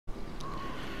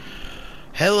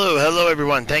Hello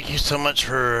everyone. Thank you so much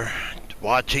for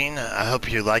watching. I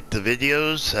hope you liked the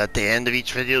videos. At the end of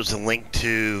each video is a link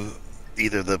to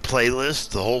either the playlist,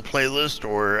 the whole playlist,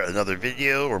 or another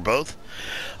video, or both.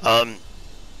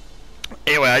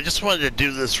 Anyway, I just wanted to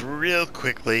do this real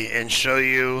quickly and show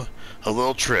you a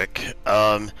little trick.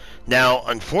 Now,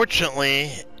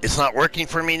 unfortunately, it's not working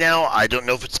for me now. I don't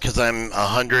know if it's because I'm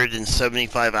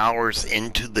 175 hours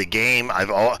into the game.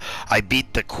 I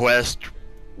beat the quest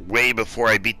way before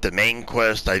I beat the main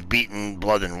quest. I've beaten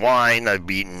Blood and Wine, I've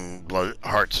beaten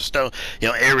Hearts of Stone,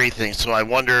 everything. So I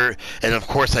wonder, and of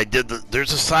course I did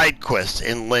there's a side quest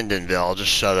in Lindenvale. I'll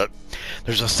just shut up.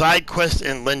 There's a side quest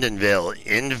in Lindenvale,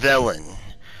 in Velen.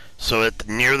 So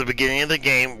near the beginning of the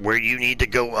game, where you need to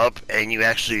go up and you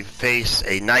actually face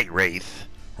a Night Wraith,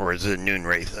 or is it a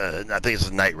NoonWraith? I think it's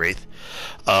a Night Wraith.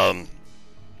 So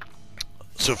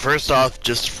first off,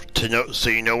 just to know, so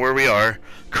you know where we are,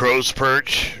 Crow's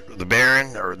Perch, the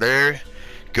Baron are there.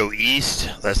 Go east,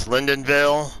 that's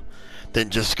Lindenvale. Then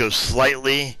just go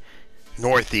slightly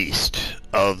northeast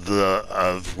of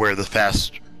where the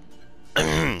fast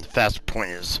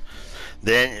point is.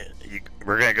 Then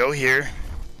we're gonna go here.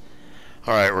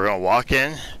 All right, we're gonna walk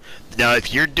in. Now,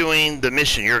 if you're doing the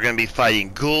mission, you're gonna be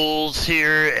fighting ghouls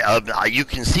here. You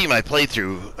can see my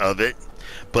playthrough of it,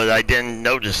 but I didn't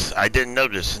notice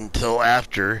until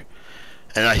after.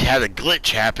 And I had a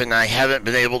glitch happen. I haven't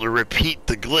been able to repeat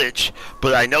the glitch,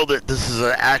 but I know that this is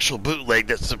an actual bootleg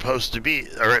that's supposed to be,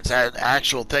 or it's an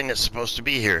actual thing that's supposed to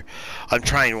be here. I'm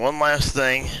trying one last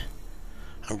thing.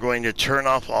 I'm going to turn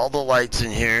off all the lights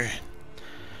in here,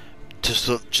 just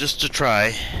to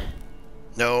try.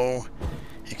 No,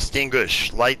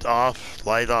 extinguish, light off,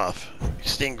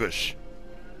 extinguish.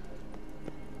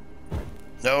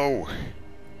 No.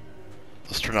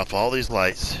 Let's turn off all these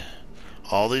lights.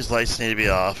 All these lights need to be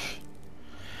off.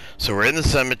 So we're in the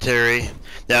cemetery.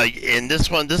 Now in this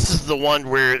one, this is the one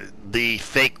where the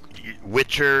fake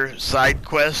Witcher side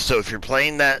quest. So if you're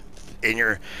playing that and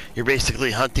you're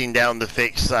basically hunting down the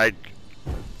fake side,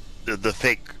 the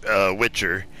fake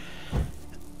Witcher.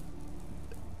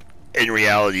 In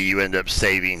reality, you end up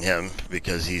saving him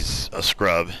because he's a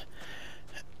scrub.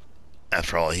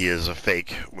 After all, he is a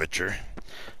fake Witcher.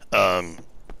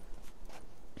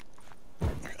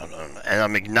 And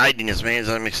I'm igniting as many as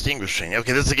I'm extinguishing.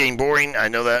 Okay, this is getting boring. I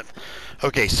know that.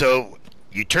 Okay, so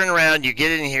you turn around, you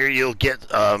get in here, you'll get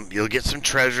some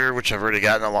treasure, which I've already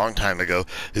gotten a long time ago.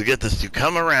 You'll get this. You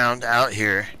come around out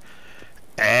here,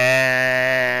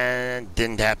 and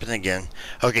didn't happen again.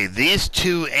 Okay, these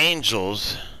two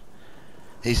angels,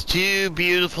 these two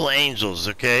beautiful angels.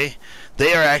 Okay,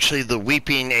 they are actually the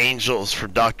weeping angels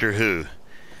from Doctor Who.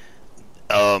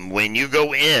 When you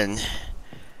go in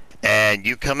and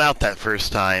you come out that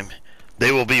first time,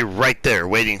 they will be right there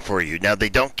waiting for you. Now, they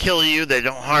don't kill you, they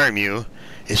don't harm you.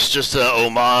 It's just a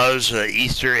homage, an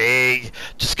Easter egg,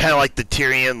 just kind of like the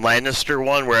Tyrion Lannister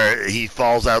one where he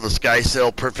falls out of the sky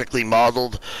sail, perfectly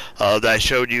modeled, that I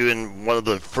showed you in one of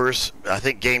the first, I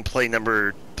think, gameplay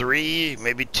number 3,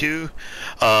 maybe 2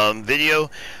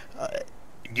 video.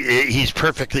 He's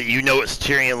perfectly, it's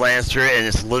Tyrion Lannister, and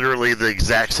it's literally the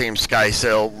exact same sky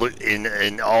sail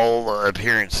in all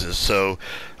appearances. So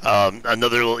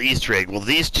another little Easter egg. Well,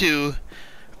 these two,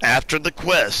 after the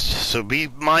quest, so be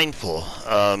mindful,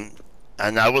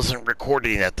 and I wasn't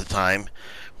recording at the time,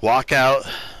 walk out,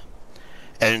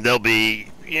 and they'll be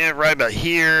right about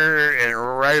here and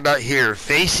right about here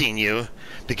facing you,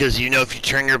 because if you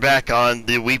turn your back on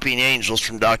the weeping angels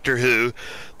from Doctor Who,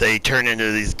 they turn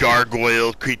into these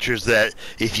gargoyle creatures that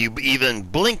if you even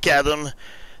blink at them,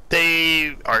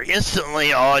 they are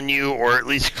instantly on you, or at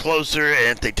least closer, and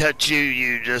if they touch you,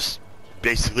 you just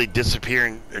basically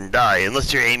disappear and die,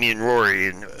 unless you're Amy and Rory.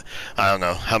 And I don't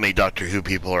know how many Doctor Who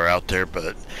people are out there,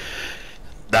 but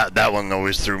that one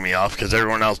always threw me off, because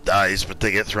everyone else dies, but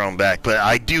they get thrown back. But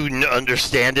I do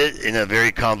understand it in a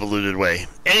very convoluted way.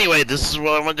 Anyway, this is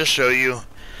what I wanted to show you.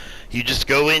 You just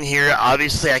go in here.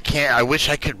 Obviously, I can't. I wish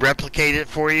I could replicate it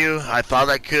for you. I thought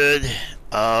I could.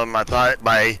 I thought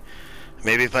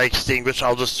maybe if I extinguish,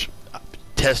 I'll just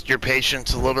test your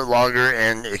patience a little bit longer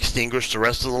and extinguish the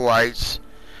rest of the lights.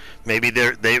 Maybe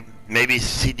maybe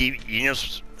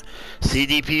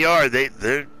CDPR.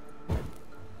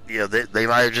 They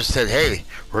might have just said, hey,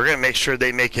 we're going to make sure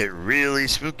they make it really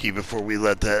spooky before we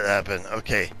let that happen.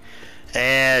 Okay.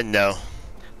 And no,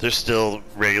 they're still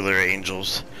regular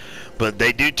angels. But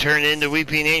they do turn into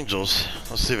weeping angels.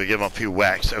 Let's see if we give them a few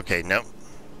whacks. Okay, nope.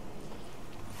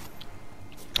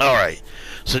 Alright.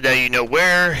 So now you know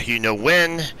where, you know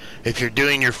when. If you're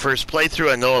doing your first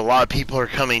playthrough, I know a lot of people are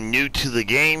coming new to the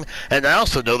game, and I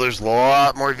also know there's a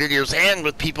lot more videos and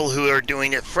with people who are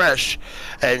doing it fresh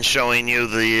and showing you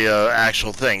the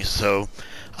actual thing. So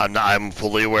I'm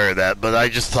fully aware of that, but I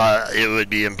just thought it would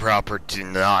be improper to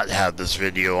not have this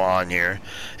video on here.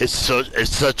 It's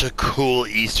such a cool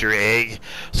Easter egg.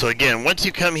 So again, once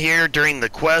you come here during the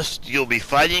quest, you'll be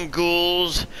fighting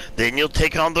ghouls. Then you'll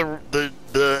take on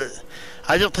the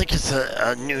I don't think it's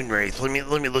a NoonWraith.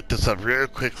 Let me look this up real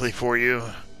quickly for you.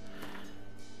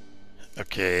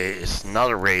 Okay, it's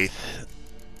not a Wraith.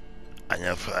 I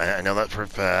know that for a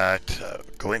fact.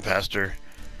 Going faster.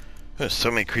 There's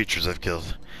so many creatures I've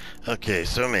killed. Okay,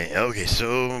 so many. Okay,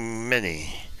 so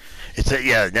many. It's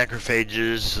yeah,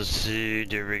 necrophages. Let's see.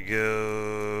 There we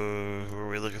go. What are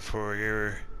we looking for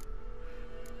here?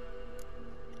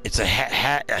 It's a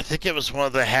I think it was one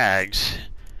of the hags.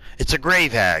 It's a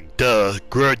grave hag. Duh.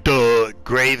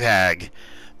 Grave hag.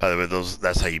 By the way,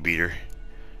 that's how you beat her.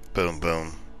 Boom,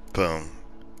 boom, boom,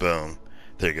 boom.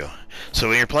 There you go. So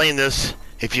when you're playing this,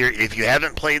 if you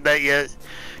haven't played that yet,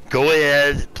 go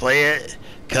ahead, play it,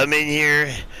 come in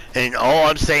here, and all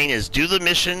I'm saying is do the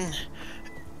mission,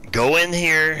 go in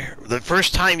here. The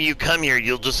first time you come here,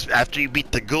 you'll just, after you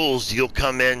beat the ghouls, you'll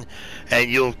come in and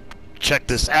you'll check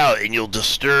this out, and you'll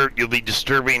be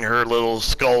disturbing her little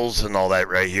skulls and all that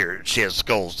right here. She has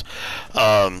skulls.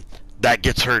 That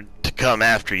gets her to come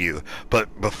after you.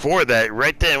 But before that,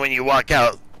 right then when you walk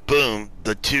out, boom,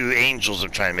 the two angels, I'm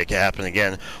trying to make it happen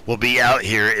again, will be out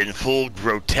here in full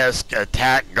grotesque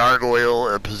attack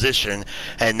gargoyle position,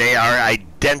 and they are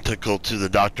identical to the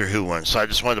Doctor Who one. So I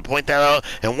just wanted to point that out.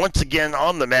 And once again,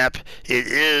 on the map, it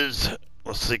is,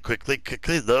 let's see, quickly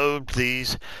load,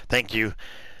 please. Thank you.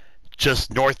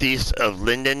 Just northeast of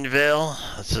Lindenvale.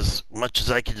 That's as much as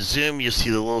I can zoom. You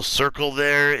see the little circle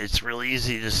there. It's really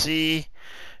easy to see.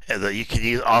 And you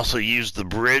can also use the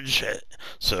bridge.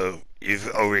 So you've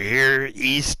over here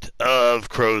east of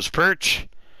Crow's Perch,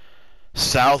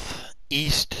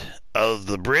 southeast of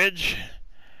the bridge,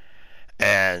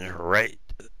 and right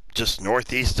just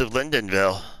northeast of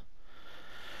Lindenvale.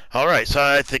 Alright, so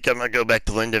I think I'm going to go back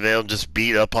to Lindenvale and just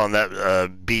beat up on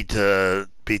that, beat the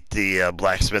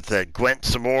blacksmith at Gwent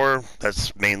some more.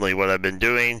 That's mainly what I've been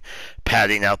doing.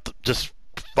 Padding out, just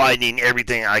finding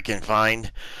everything I can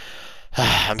find.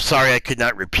 I'm sorry I could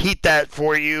not repeat that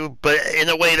for you, but in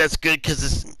a way that's good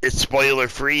because it's spoiler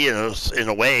free. In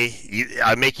a way,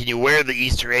 I'm making you wear the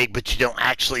Easter egg, but you don't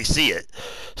actually see it.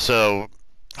 So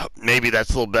maybe that's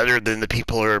a little better than the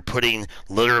people who are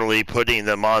literally putting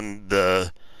them on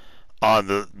the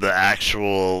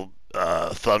actual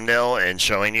thumbnail and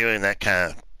showing you, and that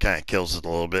kind of kills it a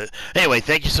little bit. Anyway,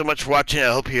 thank you so much for watching.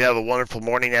 I hope you have a wonderful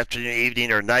morning, afternoon,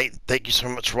 evening, or night. Thank you so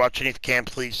much for watching. If you can,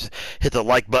 please hit the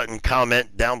like button,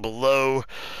 comment down below,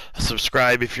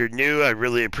 subscribe if you're new. I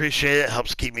really appreciate it. It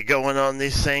helps keep me going on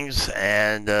these things.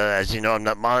 And as you know, I'm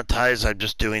not monetized. I'm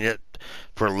just doing it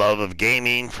for love of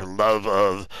gaming, for love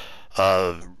of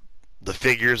the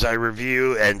figures I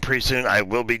review, and pretty soon I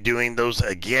will be doing those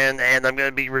again, and I'm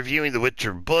going to be reviewing the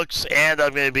Witcher books, and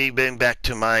I'm going to be getting back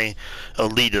to my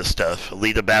Alita stuff,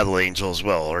 Alita Battle Angel as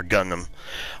well, or Gundam.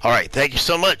 Alright, thank you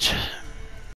so much.